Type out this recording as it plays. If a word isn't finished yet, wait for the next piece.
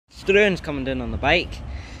Struan's coming down on the bike,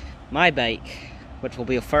 my bike, which will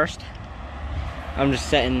be a first. I'm just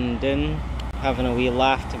sitting down, having a wee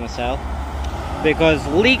laugh to myself, because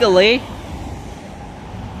legally,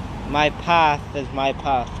 my path is my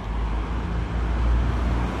path.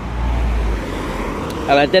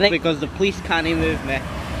 And I didn't, because the police can't move me,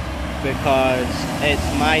 because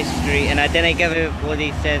it's my street, and I didn't give a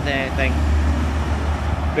bloody says anything,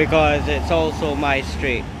 because it's also my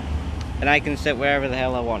street, and I can sit wherever the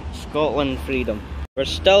hell I want. Scotland freedom. We're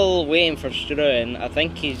still waiting for Struan. I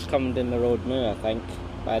think he's coming down the road now, but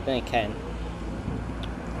I think he can.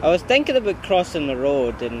 I was thinking about crossing the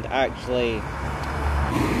road and actually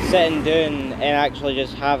sitting down and actually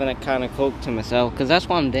just having a can of Coke to myself, because that's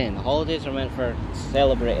what I'm doing. The holidays are meant for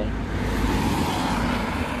celebrating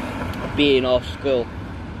being off school.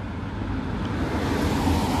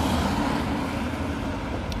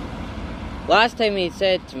 Last time he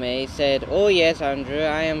said to me, he said, "Oh yes, Andrew,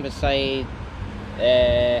 I am beside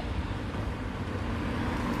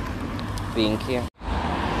B&Q.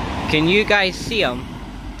 Can you guys see him?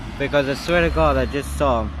 Because I swear to God, I just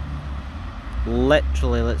saw him.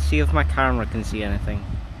 Literally, let's see if my camera can see anything.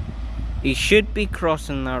 He should be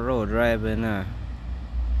crossing that road right about now.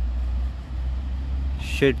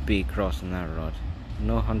 Should be crossing that road.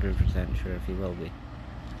 No 100% sure if he will be.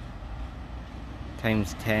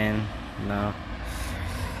 Times 10, no.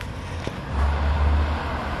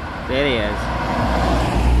 There he is.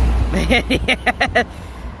 There he is.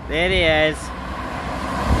 There he is.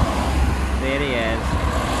 There he is.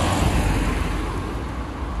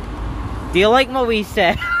 Do you like what we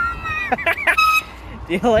set?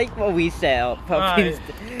 Do you like what we set up, puppies?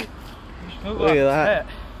 Look at that.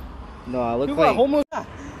 No, I look like homeless.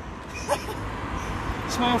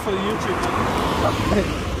 Smile for the YouTube.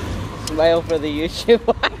 Smile for the YouTube.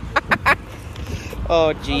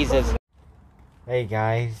 Oh Jesus. Hey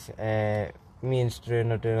guys, me and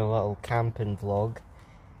Struan are doing a little camping vlog.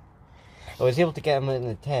 I was able to get him out in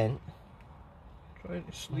the tent. Trying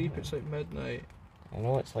to sleep, it's like midnight. I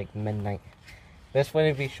know it's like midnight. This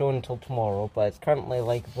won't be shown until tomorrow, but it's currently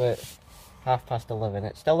like about 11:30.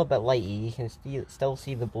 It's still a bit lighty, you can still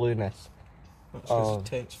see the blueness. That's because the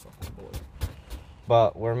tent's fucking boring.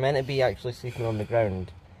 But we're meant to be actually sleeping on the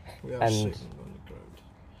ground. We are sleeping on the ground.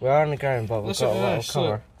 We are on the ground, but we've got a little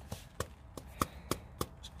cover.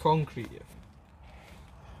 It's concrete, yeah.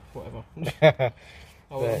 Whatever.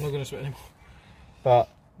 I'm not going to sweat anymore. But,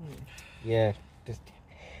 yeah, just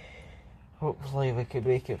hopefully we could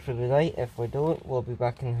make it for the night. If we don't, we'll be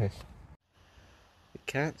back in the house. The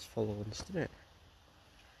cat's following Struan.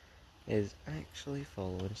 Is actually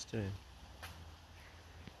following Struan.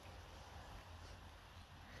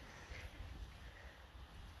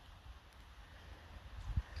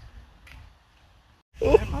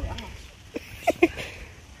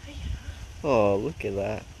 Oh, look at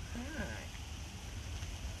that.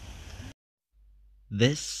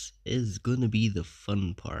 This is gonna be the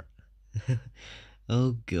fun part.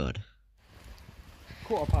 Oh god.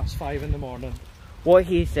 5:15 in the morning. What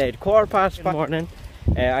he said, 5:15 in the morning.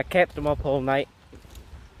 I kept him up all night.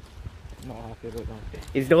 Not happy about that.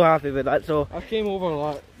 He's not happy with that, so I came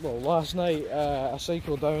over last night. I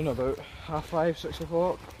cycled down about 5:30, 6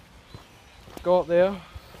 o'clock. Got there,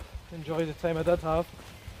 enjoyed the time I did have.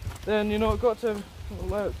 Then, you know, it got to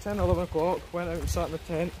 10, 11 o'clock, went out and sat in the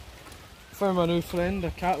tent. Found my new friend,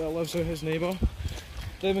 a cat that lives with his neighbour.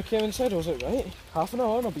 Then we came inside, I was like, right, half an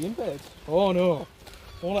hour and I'll be in bed. Oh no,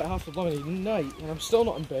 only like half the blooming night and I'm still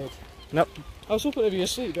not in bed. nope. I was hoping to be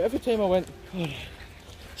asleep, but every time I went,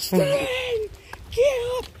 Stan, get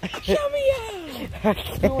up, show me out!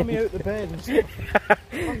 Pulling me out the bed and stuff.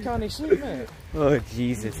 I can't sleep, mate. Oh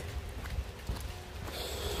Jesus.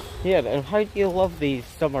 Yeah, and how do you love these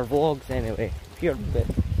summer vlogs anyway? Pure bit.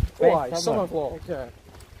 Why? Summer vlog, yeah.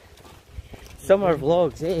 Summer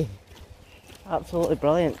vlogs, eh? Absolutely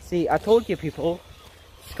brilliant. See, I told you people,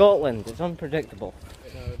 Scotland is unpredictable.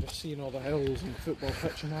 Just seeing all the hills and the football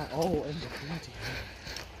pitch and that, all in the bloody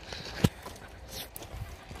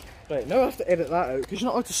Right, now I have to edit that out, because you're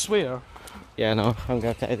not allowed to swear. Yeah, no, I'm going to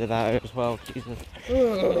have to edit that out as well, Jesus.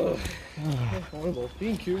 Horrible.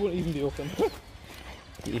 B&Q won't even be open.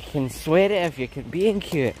 You can swear it if you can be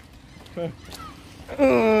cute. There you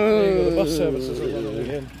go, the bus services are running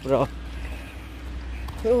again. Bro.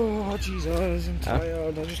 Oh, Jesus, I'm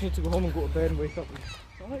tired. I just need to go home and go to bed and wake up.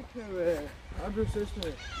 I like how Andrew says to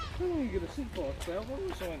me, how long are you going to sleep for? 12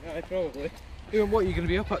 hours? I went, aye, probably. He went, what, are you going to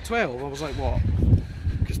be up at 12? I was like, what?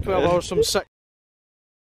 Because 12 hours from 6.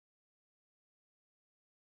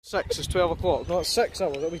 6 is 12 o'clock. No, it's 6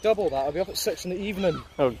 hours. It'll be double that. I'll be up at 6 in the evening.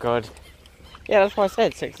 Oh God. Yeah, that's what I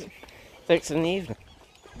said, 6 in the evening.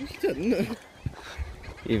 You didn't.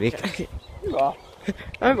 You make You are.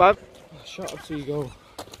 I'm up. Shut up, Seagull.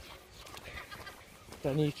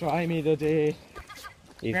 Didn't you try me the day?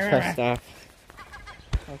 You pissed off.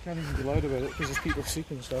 I can't even be loud about it because there's people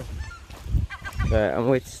sleeping and stuff. Right, I'm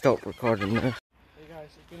going to stop recording now. Hey guys,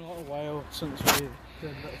 it's been a little while since we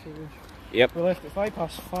did that footage. Yep. We left at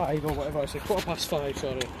 5:05 or whatever I said, 5:15,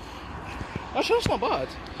 sorry. Actually, that's not bad.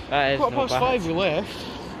 That is not bad. 5:15 we left.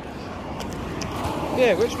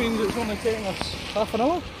 Yeah, which means it's only taking us half an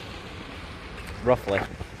hour. Roughly.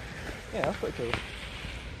 Yeah, that's pretty cool.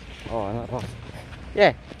 Oh, not rough.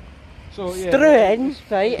 Yeah. So yeah. Struan,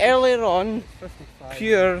 right, earlier on, 55.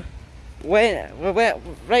 Pure we went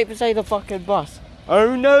right beside the fucking bus.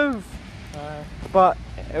 Oh no! But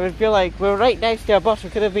it would feel like we were right next to a bus. We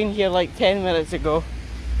could have been here like 10 minutes ago.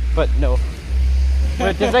 But no.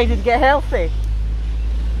 We decided to get healthy.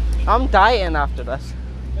 I'm dieting after this.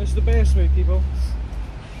 It's the best way, people.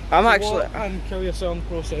 I'm To actually walk and kill yourself in the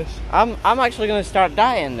process. I'm actually gonna start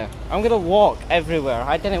dieting now. I'm gonna walk everywhere.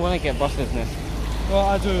 I didn't want to get buses now. Well,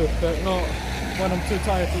 I do, but not when I'm too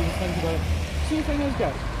tired to even think about it. See, the thing is,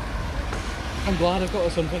 guys, I'm glad I've got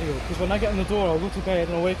this on video, because when I get in the door, I'll go to bed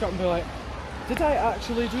and I'll wake up and be like, did I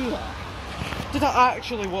actually do that? Did I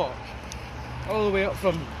actually walk all the way up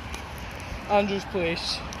from Andrew's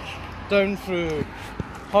place, down through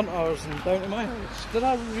Hunters and down to my house? Did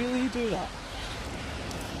I really do that?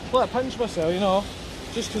 Well, I pinch myself, you know,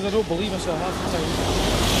 just because I don't believe myself half the time.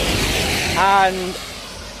 And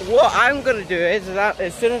what I'm gonna do is that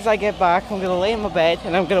as soon as I get back, I'm gonna lay in my bed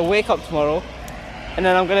and I'm gonna wake up tomorrow, and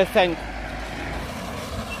then I'm gonna think.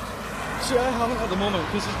 See, I haven't at the moment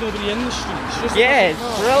because there's nobody in the streets. Just Yeah,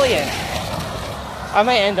 it's brilliant. I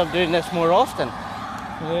might end up doing this more often.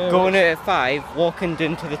 Yeah, Going out at 5, walking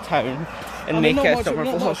down to the town, and make it a summer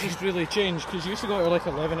not vlog. much has really changed because you used to go out at like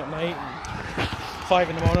 11 at night and 5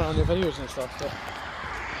 in the morning on your videos and stuff. But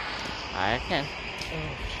I can.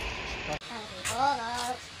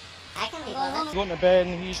 I can be bothered. going to bed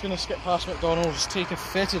and he's going to skip past McDonald's, take a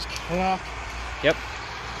fetid crap. Yep.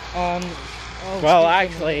 And Well,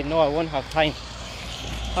 actually, no, I won't have time.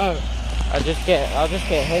 How? I'll just get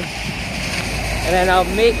his, and then I'll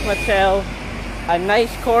make myself a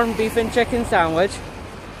nice corned beef and chicken sandwich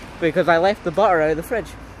because I left the butter out of the fridge,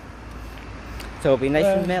 so it'll be nice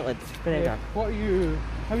and melted. Spread Yeah. How are you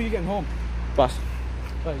getting home? Bus.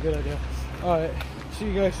 Right, good idea. Alright, see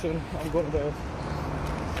you guys soon. I'm going to bed.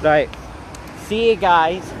 Right. See you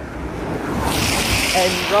guys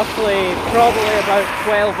in roughly, probably about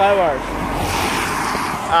 12 hours.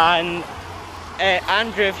 And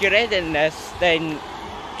Andrew, if you're editing this, then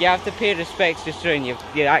you have to pay respects to Struan.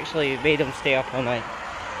 You actually made him stay up all night.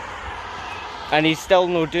 And he's still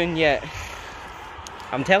no doing yet.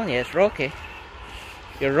 I'm telling you, it's Rocky.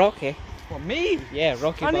 You're Rocky. What, me? Yeah,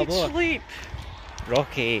 Rocky I Balboa. need sleep.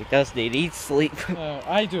 Rocky does need sleep.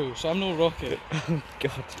 I do, so I'm no Rocky. Oh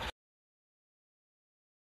God.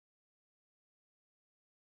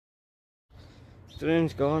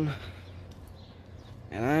 Struan's gone.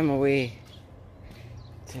 And I'm away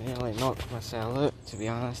to nearly knock myself out, to be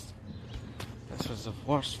honest. This was the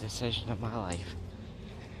worst decision of my life.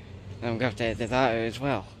 And I'm going to have to edit that out as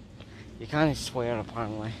well. You can't swear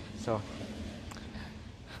apparently, so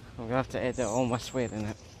I'm going to have to edit all my swearing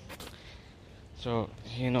out. So,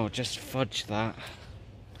 you know, just fudge that.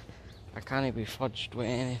 I can't be fudged with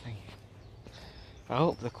anything. I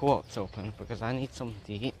hope the co-op's open because I need something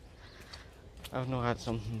to eat. I've not had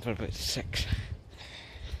something for about 6.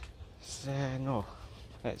 No,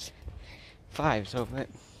 it's 5, so about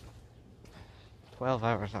 12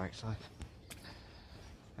 hours actually.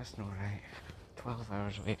 That's not right. 12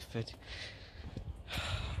 hours without food.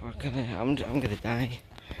 I'm gonna die.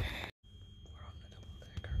 We're on the double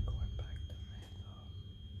decker going back to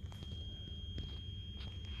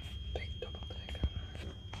the big double decker.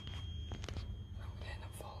 I'm gonna end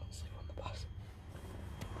up falling asleep on the bus.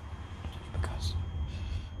 Just because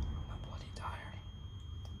I'm not bloody tired.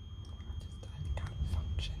 I can't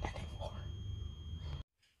function anymore.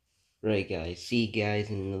 Right guys, see you guys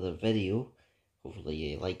in another video. Hopefully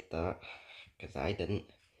you liked that, because I didn't.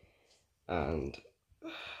 And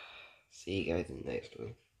see you guys in the next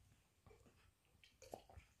one.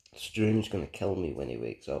 Struan's gonna kill me when he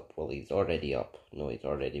wakes up. Well, he's already up. No, he's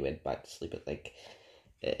already went back to sleep. I think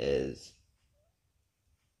it is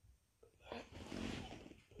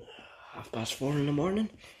 4:30 in the morning.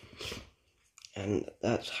 And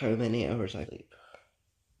that's how many hours I sleep.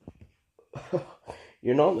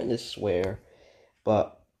 You're not meant to swear,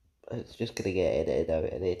 but it's just gonna get edited out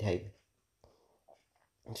at any time.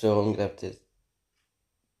 So I'm gonna have to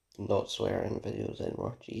not swear in videos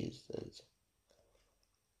anymore. Jesus.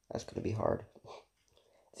 That's going to be hard.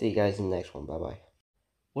 See you guys in the next one. Bye-bye.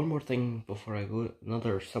 One more thing before I go.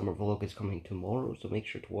 Another summer vlog is coming tomorrow, so make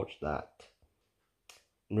sure to watch that.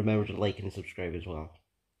 And remember to like and subscribe as well.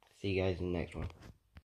 See you guys in the next one.